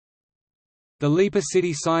The Lipa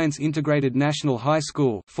City Science Integrated National High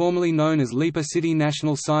School, formerly known as Lipa City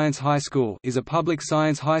National Science High School, is a public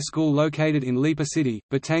science high school located in Lipa City,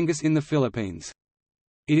 Batangas in the Philippines.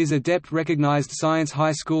 It is a DepEd-recognized science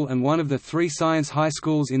high school and one of the 3 science high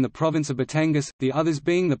schools in the province of Batangas, the others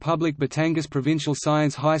being the public Batangas Provincial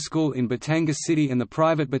Science High School in Batangas City and the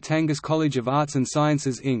private Batangas College of Arts and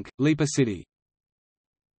Sciences Inc., Lipa City.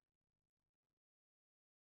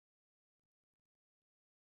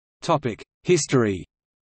 History.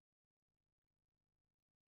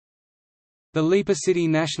 The Lipa City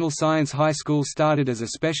National Science High School started as a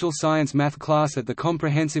special science math class at the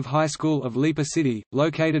Comprehensive High School of Lipa City,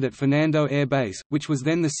 located at Fernando Air Base, which was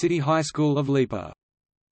then the City High School of Lipa.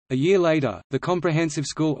 A year later, the Comprehensive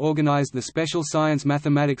School organized the Special Science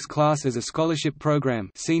Mathematics class as a scholarship program,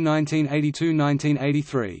 see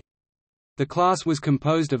 1982–1983. The class was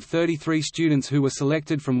composed of 33 students who were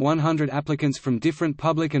selected from 100 applicants from different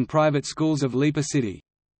public and private schools of Lipa City.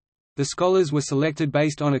 The scholars were selected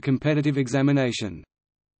based on a competitive examination.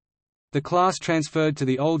 The class transferred to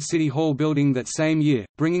the old City Hall building that same year,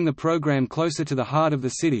 bringing the program closer to the heart of the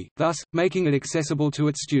city, thus, making it accessible to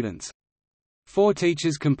its students. 4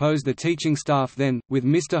 teachers composed the teaching staff then, with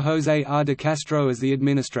Mr. José R. de Castro as the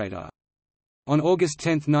administrator. On August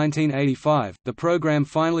 10, 1985, the program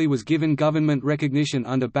finally was given government recognition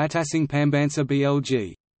under Batasang Pambansa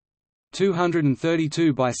BLG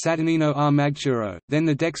 232 by Saturnino R. Magturo, then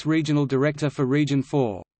the DEC's regional director for Region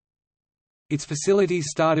 4. Its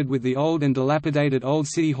facilities started with the old and dilapidated Old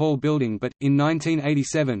City Hall building but, in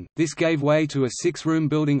 1987, this gave way to a 6-room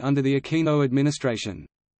building under the Aquino administration.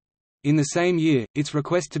 In the same year, its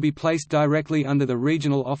request to be placed directly under the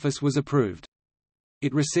regional office was approved.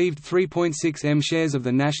 It received 3.6 m shares of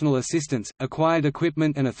the National Assistance, acquired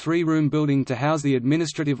equipment and a 3-room building to house the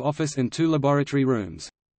administrative office and 2 laboratory rooms.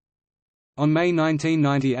 On May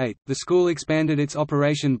 1998, the school expanded its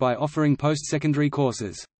operation by offering post-secondary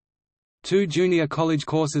courses. 2 junior college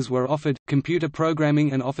courses were offered, computer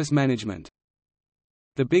programming and office management.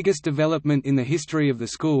 The biggest development in the history of the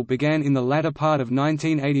school began in the latter part of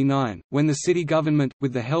 1989, when the city government,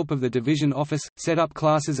 with the help of the division office, set up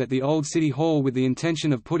classes at the old City Hall with the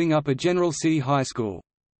intention of putting up a general city high school.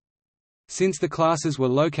 Since the classes were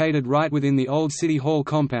located right within the old City Hall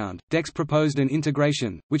compound, DECS proposed an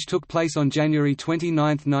integration, which took place on January 29,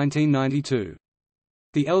 1992.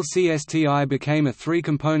 The LCSTI became a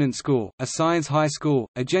 3-component school, a science high school,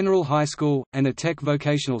 a general high school, and a tech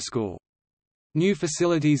vocational school. New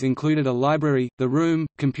facilities included a library, the room,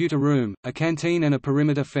 computer room, a canteen and a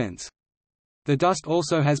perimeter fence. The DUST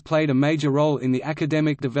also has played a major role in the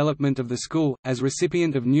academic development of the school, as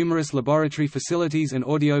recipient of numerous laboratory facilities and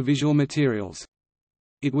audiovisual materials.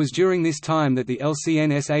 It was during this time that the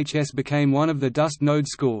LCN-SHS became one of the DUST Node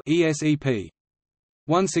School (ESEP).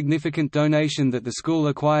 One significant donation that the school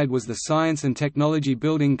acquired was the Science and Technology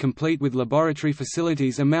Building, complete with laboratory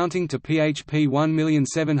facilities amounting to PHP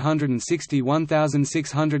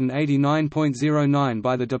 1,761,689.09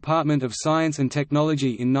 by the Department of Science and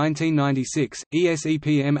Technology in 1996,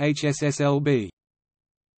 ESEP-MHSSLB.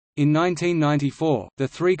 In 1994, the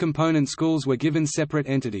 3-component schools were given separate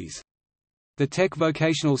entities. The Tech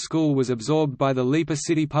Vocational School was absorbed by the Lipa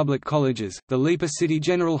City Public Colleges. The Lipa City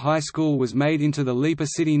General High School was made into the Lipa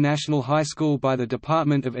City National High School by the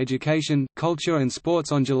Department of Education, Culture and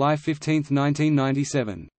Sports on July 15,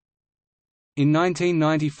 1997. In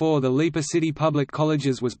 1994, the Lipa City Public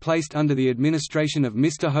Colleges was placed under the administration of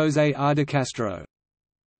Mr. José R. de Castro.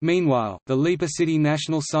 Meanwhile, the Lipa City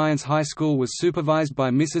National Science High School was supervised by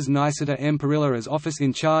Mrs. Niceta M. Parilla as office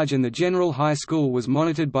in charge, and the General High School was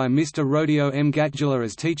monitored by Mr. Rodeo M. Gatjula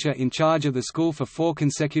as teacher in charge of the school for 4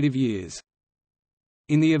 consecutive years.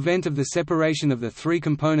 In the event of the separation of the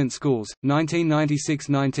 3-component schools,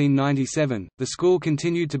 1996–1997, the school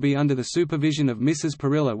continued to be under the supervision of Mrs.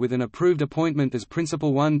 Parilla with an approved appointment as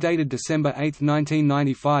Principal 1 dated December 8,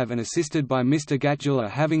 1995, and assisted by Mr. Gatjula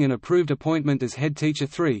having an approved appointment as Head Teacher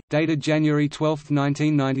 3, dated January 12,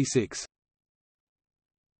 1996.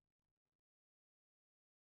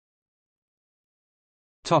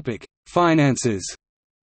 Finances.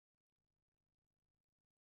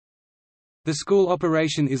 The school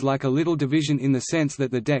operation is like a little division in the sense that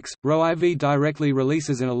the DECS, RO-IV directly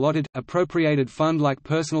releases an allotted, appropriated fund like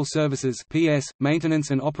Personal Services (PS), Maintenance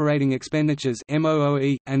and Operating Expenditures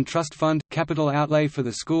 (MOOE), and Trust Fund, capital outlay for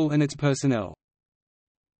the school and its personnel.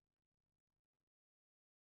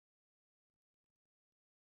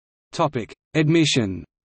 Admission.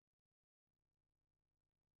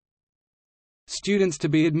 Students to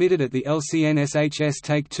be admitted at the LCN-SHS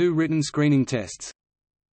take 2 written screening tests.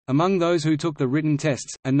 Among those who took the written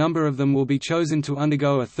tests, a number of them will be chosen to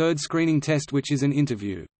undergo a third screening test, which is an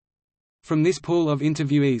interview. From this pool of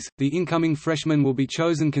interviewees, the incoming freshmen will be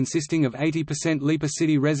chosen, consisting of 80% Lipa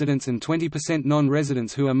City residents and 20%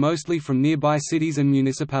 non-residents who are mostly from nearby cities and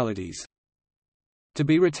municipalities. To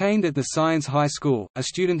be retained at the Science High School, a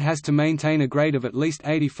student has to maintain a grade of at least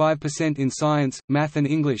 85% in science, math and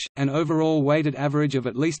English, an overall weighted average of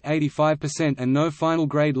at least 85% and no final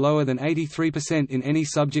grade lower than 83% in any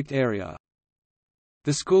subject area.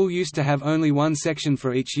 The school used to have only one section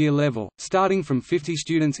for each year level, starting from 50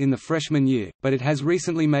 students in the freshman year, but it has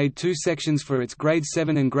recently made two sections for its grade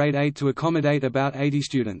 7 and grade 8 to accommodate about 80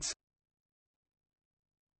 students.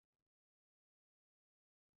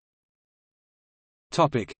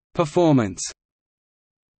 Performance.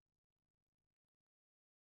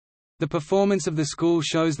 The performance of the school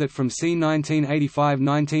shows that from c.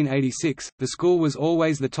 1985–1986, the school was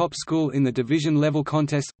always the top school in the division-level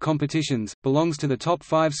competitions, belongs to the top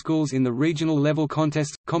 5 schools in the regional-level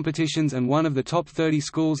competitions and one of the top 30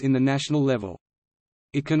 schools in the national level.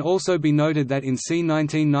 It can also be noted that in c.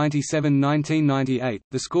 1997–1998,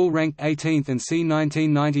 the school ranked 18th and c.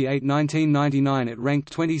 1998–1999 it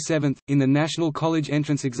ranked 27th, in the national college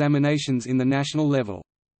entrance examinations in the national level.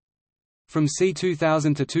 From c.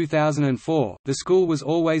 2000 to 2004, the school was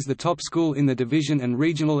always the top school in the division and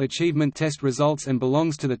regional achievement test results and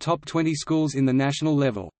belongs to the top 20 schools in the national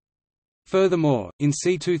level. Furthermore, in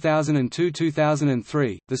c.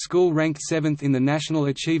 2002–2003, the school ranked 7th in the National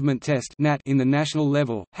Achievement Test in the national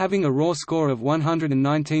level, having a raw score of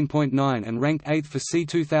 119.9 and ranked 8th for c.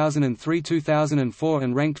 2003–2004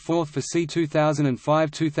 and ranked 4th for c.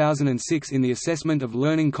 2005–2006 in the Assessment of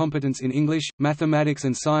Learning Competence in English, Mathematics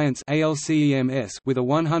and Science with a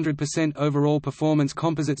 100% overall performance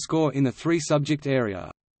composite score in the 3-subject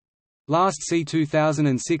area. Last c.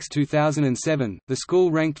 2006–2007, the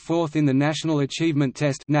school ranked 4th in the National Achievement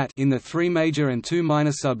Test in the 3 major and 2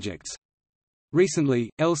 minor subjects. Recently,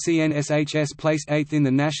 LCN-SHS placed 8th in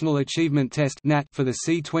the National Achievement Test for the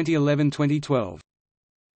c. 2011–2012.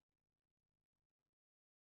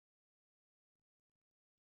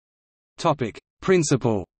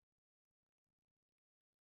 Principal.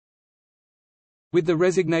 With the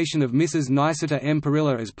resignation of Mrs. Niceta M.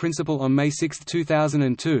 Perilla as principal on May 6,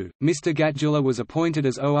 2002, Mr. Gatjula was appointed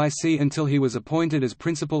as OIC until he was appointed as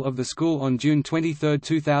principal of the school on June 23,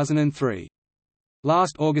 2003.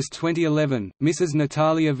 Last August 2011, Mrs.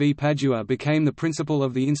 Natalia V. Padua became the principal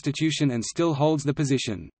of the institution and still holds the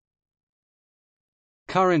position.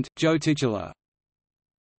 Current, Joe titular.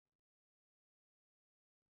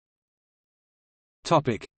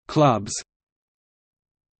 Clubs.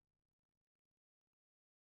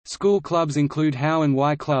 School clubs include How and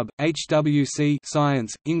Why Club, HWC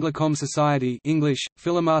Science, Inglacom Society English,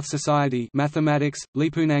 Philomath Society Mathematics,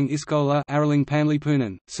 Lipunang Iskola Araling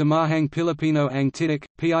Panlipunan, Samahang Pilipino ang Titik,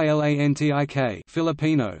 PILANTIK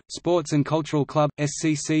Filipino, Sports and Cultural Club,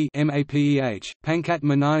 SCC MAPEH, Pangkat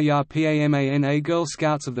Manaya PAMANA Girl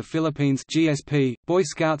Scouts of the Philippines GSP, Boy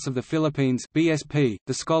Scouts of the Philippines BSP,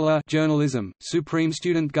 The Scholar Journalism, Supreme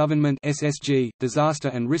Student Government SSG, Disaster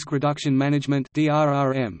and Risk Reduction Management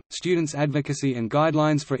DRRM, Students' Advocacy and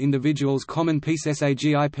Guidelines for Individuals Common Peace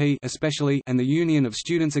SAGIP especially, and the Union of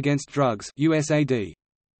Students Against Drugs USAD.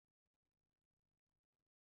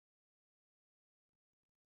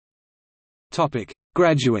 Topic: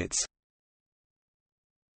 Graduates.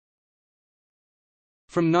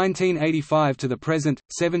 From 1985 to the present,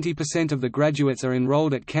 70% of the graduates are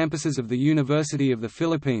enrolled at campuses of the University of the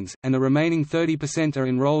Philippines, and the remaining 30% are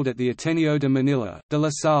enrolled at the Ateneo de Manila, de La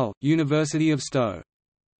Salle, University of Sto.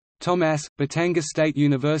 Tomas, Batangas State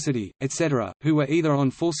University, etc., who were either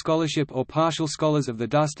on full scholarship or partial scholars of the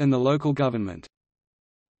DUST and the local government.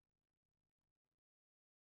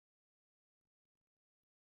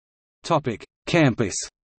 Campus.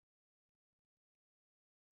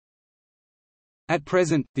 At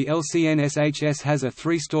present, the LCN-SHS has a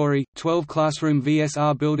 3-story, 12-classroom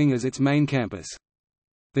VSR building as its main campus.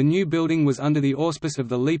 The new building was under the auspice of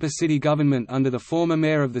the Lipa city government under the former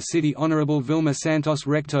mayor of the city Honorable Vilma Santos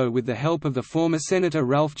Recto with the help of the former Senator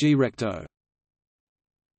Ralph G. Recto.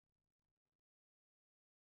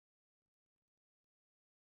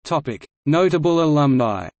 Notable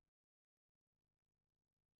alumni.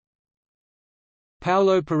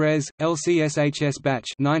 Paulo Perez, LCSHS Batch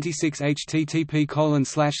 96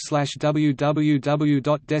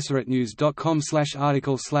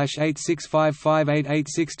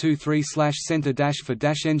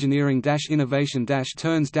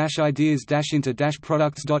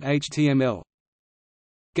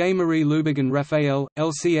 Gay Marie Lubigan Raphael,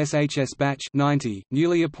 LCSHS Batch 90,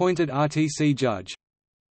 newly appointed RTC Judge.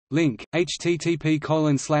 Link: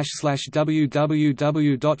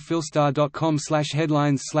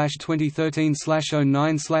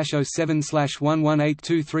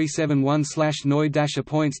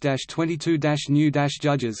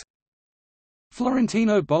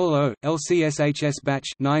 Florentino Bollo, LCSHS Batch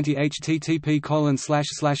 90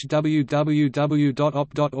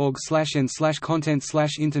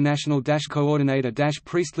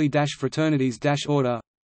 http://www.op.org/n/content/international-coordinator-priestly-fraternities-order.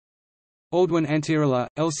 Aldwin Antirola,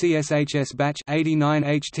 LCSHS Batch 89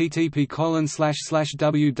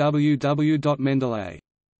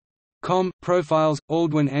 http://www.mendeley.com. Profiles,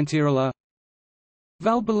 Aldwin Antirola.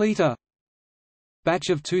 Valbolita Batch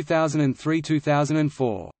of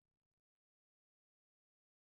 2003–2004